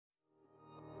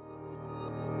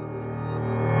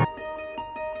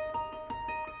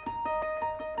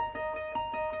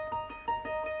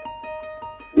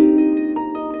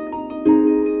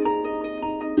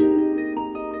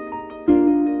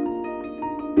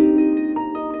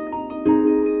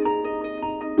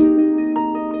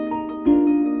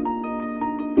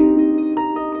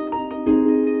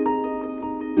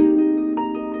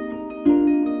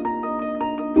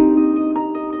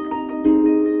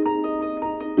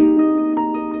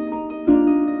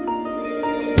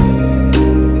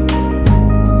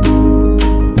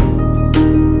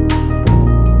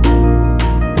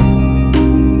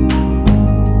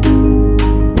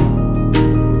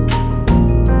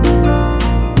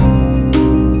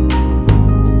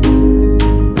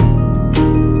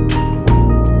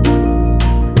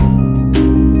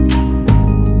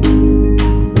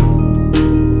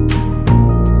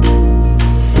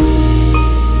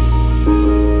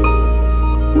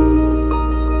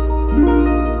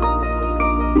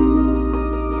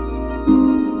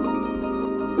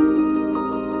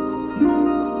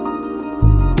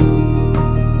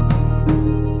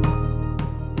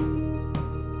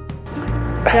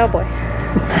Oh boy.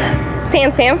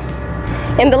 Sam.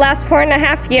 In the last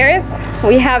 4.5 years,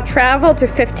 we have traveled to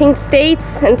 15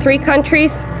 states and 3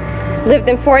 countries, lived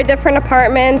in 4 different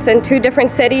apartments in 2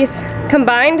 different cities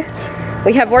combined.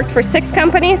 We have worked for 6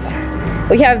 companies.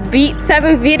 We have beat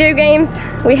 7 video games.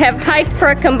 We have hiked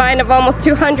for a combined of almost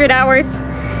 200 hours.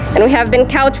 And we have been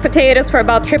couch potatoes for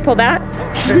about triple that.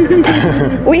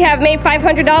 We have made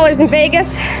 $500 in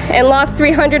Vegas and lost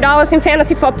 $300 in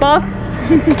fantasy football.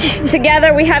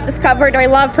 Together we have discovered our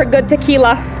love for good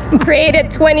tequila,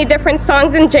 created 20 different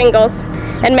songs and jingles,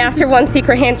 and mastered 1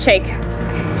 secret handshake.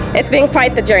 It's been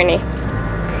quite the journey.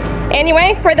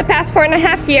 Anyway, for the past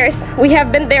 4.5 years, we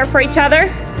have been there for each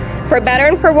other, for better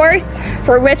and for worse,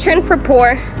 for richer and for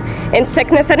poor, in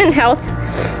sickness and in health.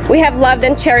 We have loved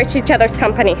and cherished each other's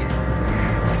company.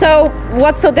 So,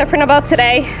 what's so different about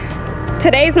today?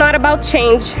 Today is not about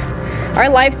change. Our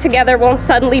lives together won't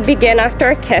suddenly begin after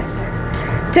a kiss.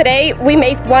 Today, we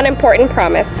make one important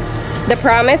promise. The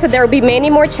promise that there will be many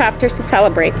more chapters to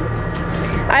celebrate.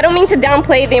 I don't mean to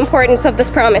downplay the importance of this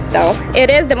promise though. It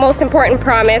is the most important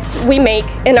promise we make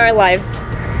in our lives.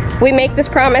 We make this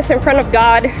promise in front of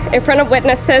God, in front of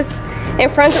witnesses, in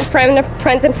front of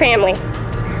friends and family.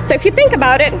 So if you think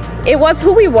about it, it was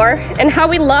who we were and how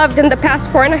we loved in the past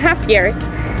 4.5 years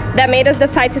that made us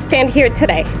decide to stand here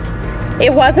today.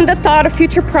 It wasn't the thought of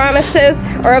future promises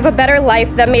or of a better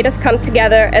life that made us come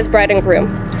together as bride and groom.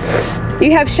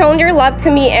 You have shown your love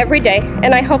to me every day,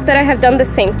 and I hope that I have done the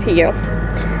same to you.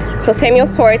 So Samuel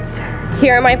Swartz,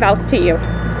 here are my vows to you.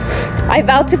 I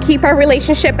vow to keep our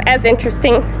relationship as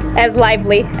interesting, as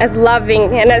lively, as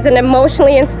loving, and as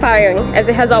emotionally inspiring as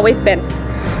it has always been.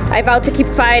 I vow to keep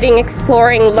fighting,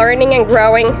 exploring, learning, and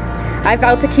growing. I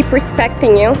vow to keep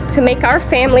respecting you, to make our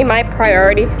family my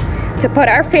priority, to put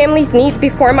our family's needs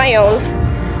before my own.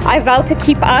 I vow to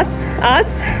keep us,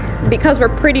 because we're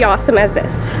pretty awesome as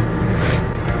is.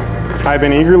 I've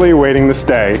been eagerly awaiting this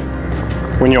day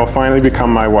when you'll finally become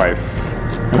my wife,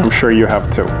 and I'm sure you have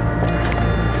too.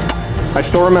 I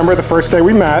still remember the first day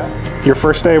we met, your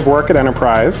first day of work at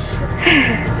Enterprise.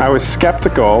 I was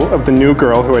skeptical of the new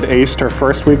girl who had aced her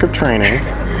first week of training,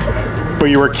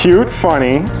 but you were cute,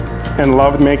 funny, and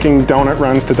loved making donut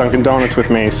runs to Dunkin' Donuts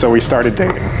with me, so we started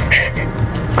dating.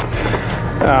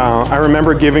 I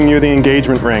remember giving you the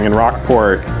engagement ring in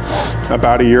Rockport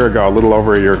about a year ago, a little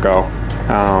over a year ago.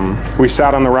 We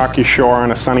sat on the rocky shore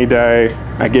on a sunny day.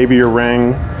 I gave you your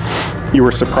ring. You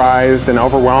were surprised and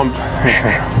overwhelmed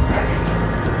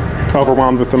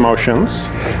with emotions.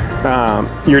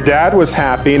 Your dad was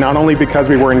happy, not only because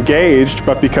we were engaged,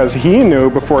 but because he knew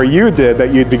before you did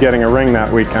that you'd be getting a ring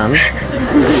that weekend.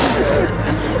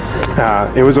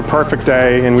 It was a perfect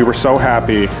day, and we were so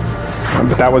happy,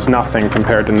 but that was nothing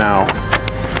compared to now.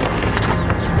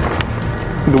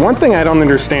 The one thing I don't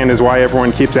understand is why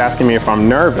everyone keeps asking me if I'm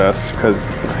nervous, because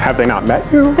have they not met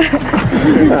you?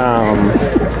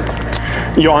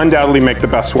 You'll undoubtedly make the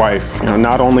best wife,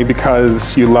 not only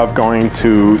because you love going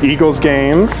to Eagles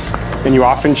games, and you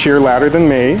often cheer louder than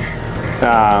me,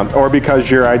 or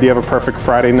because your idea of a perfect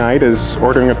Friday night is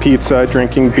ordering a pizza,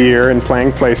 drinking beer, and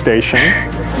playing PlayStation,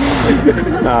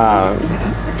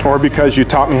 or because you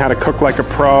taught me how to cook like a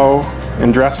pro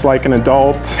and dress like an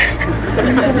adult.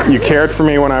 You cared for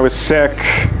me when I was sick,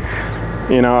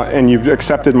 and you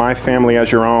accepted my family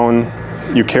as your own.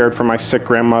 You cared for my sick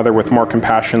grandmother with more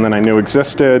compassion than I knew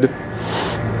existed.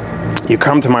 You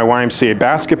come to my YMCA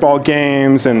basketball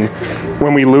games, and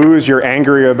when we lose, you're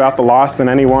angrier about the loss than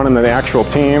anyone in the actual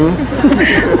team.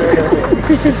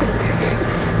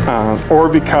 Or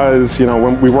because,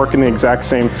 when we work in the exact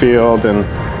same field and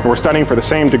we're studying for the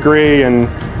same degree, and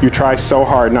you try so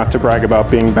hard not to brag about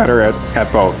being better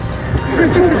at both.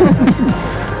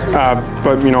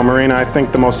 But Marina, I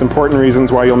think the most important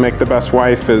reasons why you'll make the best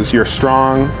wife is you're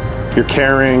strong, you're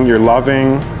caring, you're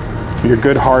loving, you're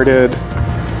good-hearted.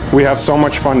 We have so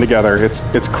much fun together.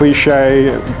 It's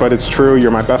cliche, but it's true.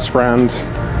 You're my best friend.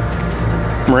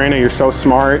 Marina, you're so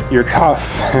smart, you're tough.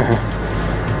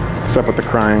 Except with the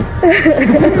crying.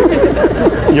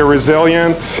 You're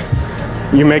resilient.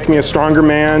 You make me a stronger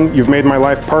man. You've made my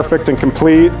life perfect and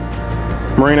complete.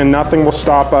 Marina, nothing will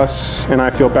stop us, and I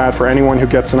feel bad for anyone who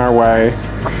gets in our way.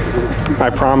 I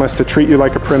promise to treat you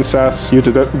like a princess. You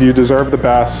deserve the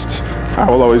best. I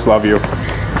will always love you.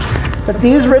 That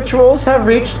these rituals have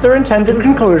reached their intended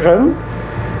conclusion,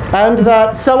 and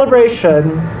that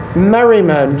celebration,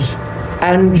 merriment,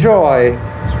 and joy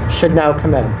should now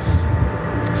commence.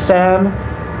 Sam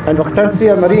and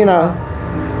Hortensia Marina,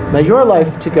 may your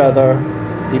life together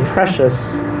be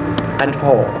precious and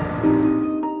whole.